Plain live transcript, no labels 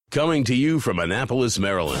Coming to you from Annapolis,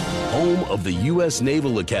 Maryland, home of the U.S.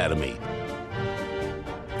 Naval Academy,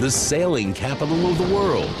 the sailing capital of the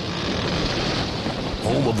world,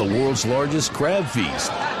 home of the world's largest crab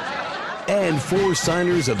feast, and 4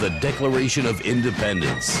 signers of the Declaration of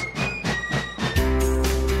Independence.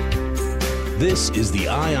 This is the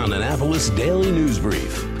Eye on Annapolis Daily News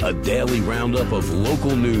Brief, a daily roundup of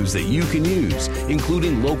local news that you can use,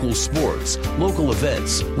 including local sports, local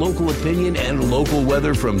events, local opinion, and local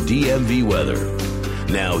weather from DMV Weather.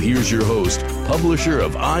 Now here's your host, publisher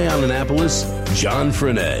of Eye on Annapolis, John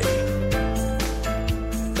Frenaye.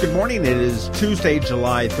 Good morning. It is Tuesday,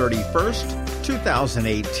 July 31st,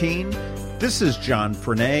 2018. This is John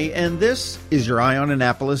Frenaye, and this is your Eye on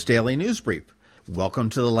Annapolis Daily News Brief. Welcome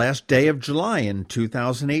to the last day of July in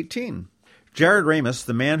 2018. Jared RAMOS,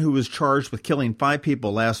 the man who was charged with killing 5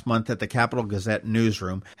 people last month at the Capitol Gazette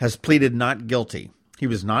newsroom, has pleaded not guilty. He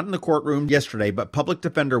was not in the courtroom yesterday, but public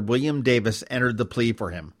defender William Davis entered the plea for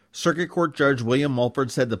him. Circuit Court Judge William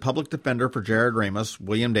Mulford said the public defender for Jared RAMOS,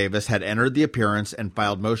 William Davis, had entered the appearance and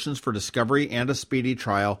filed motions for discovery and a speedy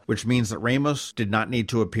trial, which means that RAMOS did not need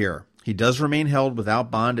to appear. He does remain held without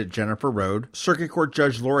bond at Jennifer Road. Circuit Court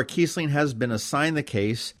Judge Laura Kiesling has been assigned the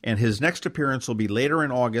case, and his next appearance will be later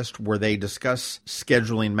in August, where they discuss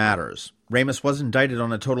scheduling matters. RAMOS was indicted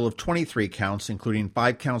on a total of 23 counts, including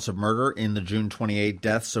 5 counts of murder in the June 28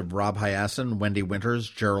 deaths of Rob Hyacinth, Wendy Winters,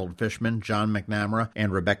 Gerald Fishman, John McNamara,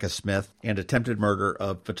 and Rebecca Smith, and attempted murder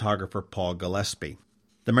of photographer Paul Gillespie.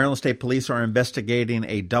 The Maryland State Police are investigating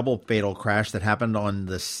a double fatal crash that happened on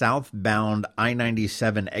the southbound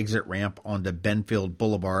I-97 exit ramp onto Benfield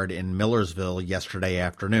Boulevard in Millersville yesterday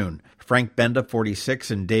afternoon. Frank Benda,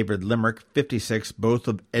 46, and David Limerick, 56, both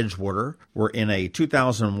of Edgewater, were in a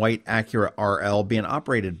 2000 white Acura RL being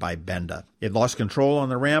operated by Benda. It lost control on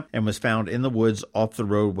the ramp and was found in the woods off the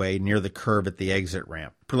roadway near the curve at the exit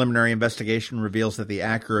ramp. Preliminary investigation reveals that the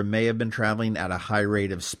Acura may have been traveling at a high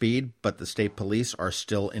rate of speed, but the state police are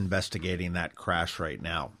still investigating that crash right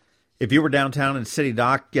now. If you were downtown in City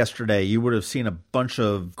Dock yesterday, you would have seen a bunch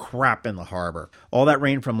of crap in the harbor. All that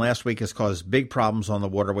rain from last week has caused big problems on the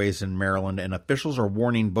waterways in Maryland, and officials are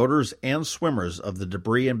warning boaters and swimmers of the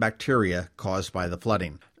debris and bacteria caused by the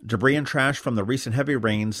flooding. Debris and trash from the recent heavy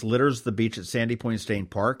rains litters the beach at Sandy Point State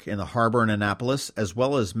Park, in the harbor in Annapolis, as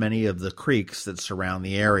well as many of the creeks that surround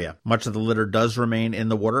the area. Much of the litter does remain in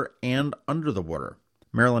the water and under the water.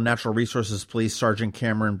 Maryland Natural Resources Police Sergeant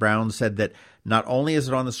Cameron Brown said that not only is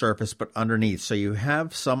it on the surface, but underneath. So you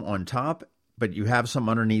have some on top, but you have some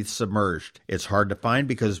underneath submerged. It's hard to find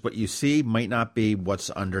because what you see might not be what's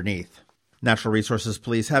underneath. Natural Resources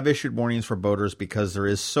Police have issued warnings for boaters because there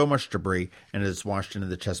is so much debris and it is washed into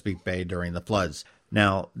the Chesapeake Bay during the floods.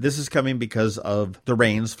 Now, this is coming because of the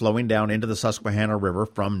rains flowing down into the Susquehanna River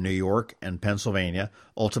from New York and Pennsylvania,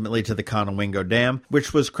 ultimately to the Conowingo Dam,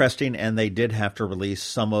 which was cresting, and they did have to release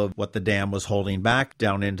some of what the dam was holding back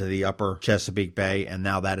down into the upper Chesapeake Bay, and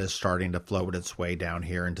now that is starting to float its way down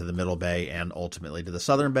here into the Middle Bay and ultimately to the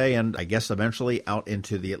Southern Bay, and I guess eventually out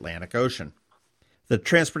into the Atlantic Ocean. The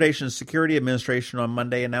Transportation Security Administration on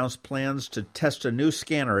Monday announced plans to test a new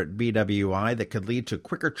scanner at BWI that could lead to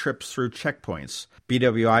quicker trips through checkpoints.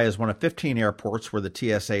 BWI is one of 15 airports where the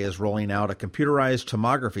TSA is rolling out a computerized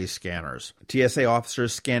tomography scanners. TSA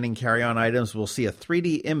officers scanning carry-on items will see a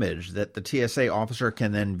 3D image that the TSA officer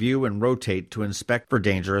can then view and rotate to inspect for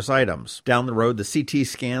dangerous items. Down the road, the CT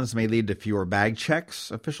scans may lead to fewer bag checks,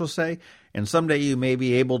 officials say, and someday you may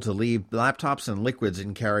be able to leave laptops and liquids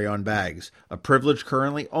in carry-on bags, a privilege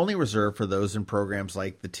currently only reserved for those in programs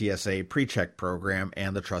like the TSA PreCheck program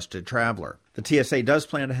and the Trusted Traveler. The TSA does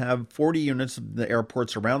plan to have 40 units of the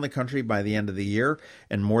airports around the country by the end of the year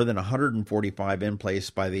and more than 145 in place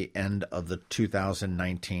by the end of the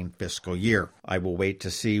 2019 fiscal year. I will wait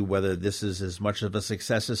to see whether this is as much of a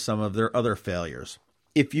success as some of their other failures.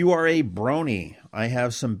 If you are a brony, I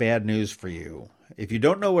have some bad news for you. If you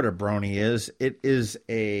don't know what a brony is, it is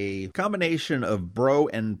a combination of bro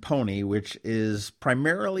and pony, which is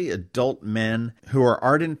primarily adult men who are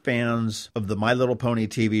ardent fans of the My Little Pony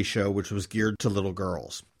TV show, which was geared to little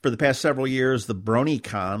girls. For the past several years, the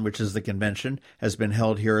BronyCon, which is the convention, has been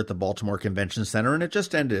held here at the Baltimore Convention Center, and it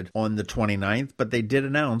just ended on the 29th, but they did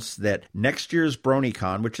announce that next year's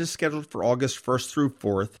BronyCon, which is scheduled for August 1st through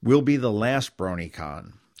 4th, will be the last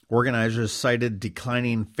BronyCon. Organizers cited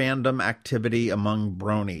declining fandom activity among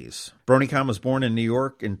bronies. BronyCon was born in New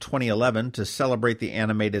York in 2011 to celebrate the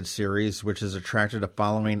animated series, which has attracted a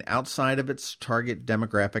following outside of its target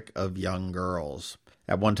demographic of young girls.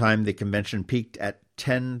 At one time, the convention peaked at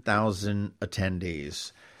 10,000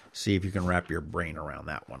 attendees. See if you can wrap your brain around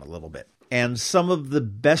that one a little bit. And some of the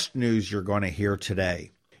best news you're going to hear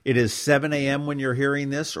today. It is 7 a.m. when you're hearing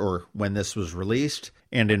this or when this was released.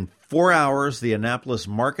 And in 4 hours, the Annapolis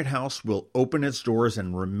Market House will open its doors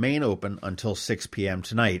and remain open until 6 p.m.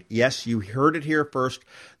 tonight. Yes, you heard it here first.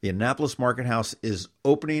 The Annapolis Market House is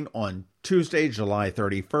opening on Tuesday, July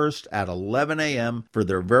 31st at 11 a.m. for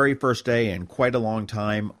their very first day in quite a long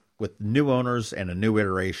time with new owners and a new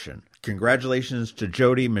iteration. Congratulations to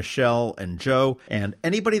Jody, Michelle, and Joe. And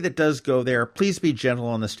anybody that does go there, please be gentle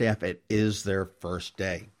on the staff. It is their first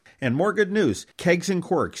day. And more good news, Kegs and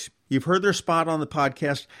Corks. You've heard their spot on the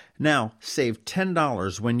podcast. Now, save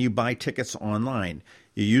 $10 when you buy tickets online.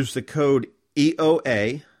 You use the code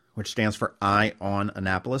EOA, which stands for Eye on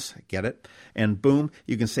Annapolis. Get it? And boom,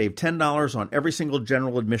 you can save $10 on every single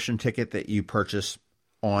general admission ticket that you purchase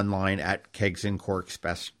online at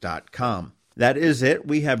kegsandcorksfest.com. That is it.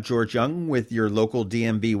 We have George Young with your local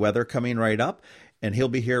DMV weather coming right up, and he'll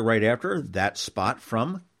be here right after that spot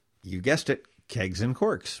from, you guessed it, Kegs and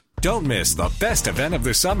Corks. Don't miss the best event of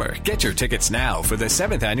the summer. Get your tickets now for the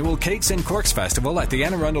 7th Annual Cakes and Corks Festival at the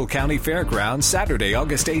Anne Arundel County Fairgrounds, Saturday,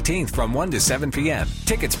 August 18th from 1 to 7 p.m.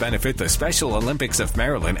 Tickets benefit the Special Olympics of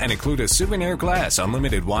Maryland and include a souvenir glass,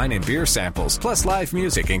 unlimited wine and beer samples, plus live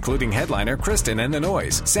music including headliner Kristen and the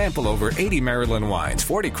Noise. Sample over 80 Maryland wines,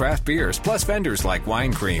 40 craft beers, plus vendors like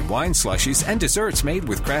wine cream, wine slushies, and desserts made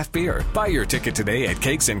with craft beer. Buy your ticket today at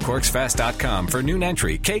cakesandcorksfest.com for noon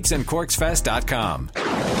entry, cakesandcorksfest.com.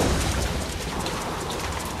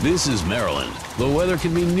 This is Maryland. The weather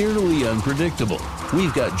can be nearly unpredictable.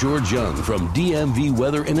 We've got George Young from DMV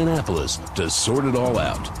Weather in Annapolis to sort it all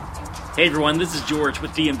out. Hey everyone, this is George with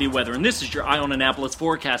DMV Weather, and this is your Eye on Annapolis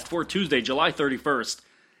forecast for Tuesday, July 31st.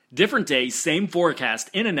 Different days, same forecast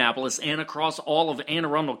in Annapolis and across all of Anne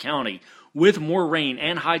Arundel County, with more rain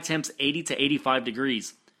and high temps 80 to 85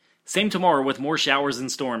 degrees. Same tomorrow with more showers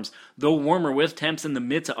and storms, though warmer with temps in the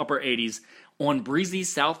mid to upper 80s. On breezy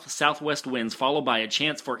south-southwest winds, followed by a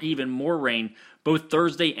chance for even more rain both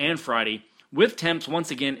Thursday and Friday, with temps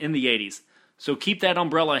once again in the 80s. So keep that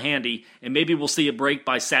umbrella handy, and maybe we'll see a break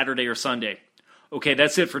by Saturday or Sunday. Okay,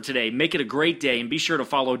 that's it for today. Make it a great day, and be sure to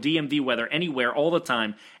follow DMV Weather anywhere all the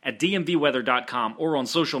time at dmvweather.com or on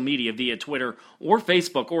social media via Twitter or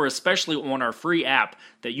Facebook, or especially on our free app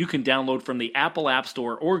that you can download from the Apple App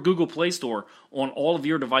Store or Google Play Store on all of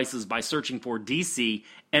your devices by searching for DC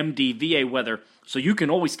MDVA Weather, so you can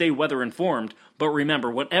always stay weather informed. But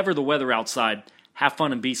remember, whatever the weather outside, have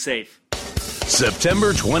fun and be safe.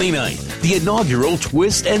 September 29th, the inaugural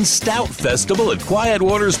Twist and Stout Festival at Quiet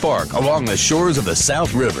Waters Park along the shores of the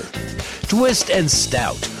South River. Twist and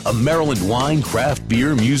Stout, a Maryland wine, craft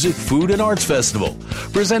beer, music, food, and arts festival,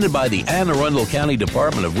 presented by the Anne Arundel County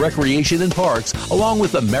Department of Recreation and Parks, along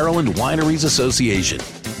with the Maryland Wineries Association.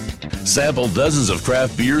 Sample dozens of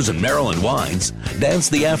craft beers and Maryland wines, dance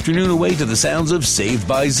the afternoon away to the sounds of Saved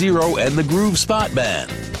by Zero and the Groove Spot Band.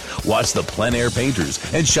 Watch the plein air painters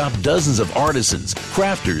and shop dozens of artisans,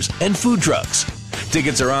 crafters, and food trucks.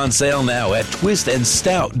 Tickets are on sale now at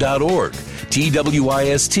twistandstout.org.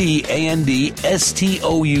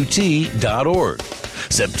 TWISTANDSTOUT.org.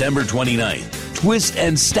 September 29th, Twist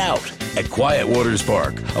and Stout at Quiet Waters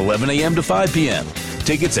Park, 11 a.m. to 5 p.m.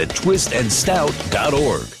 Tickets at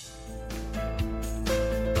twistandstout.org.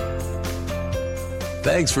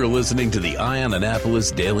 Thanks for listening to the Eye on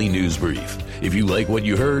Annapolis Daily News Brief. If you like what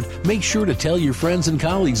you heard, make sure to tell your friends and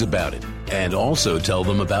colleagues about it. And also tell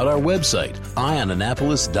them about our website,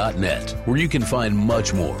 eyeonannapolis.net, where you can find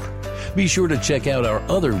much more. Be sure to check out our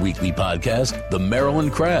other weekly podcast, The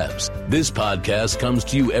Maryland Crabs. This podcast comes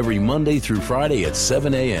to you every Monday through Friday at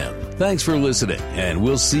 7 a.m. Thanks for listening, and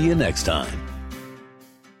we'll see you next time.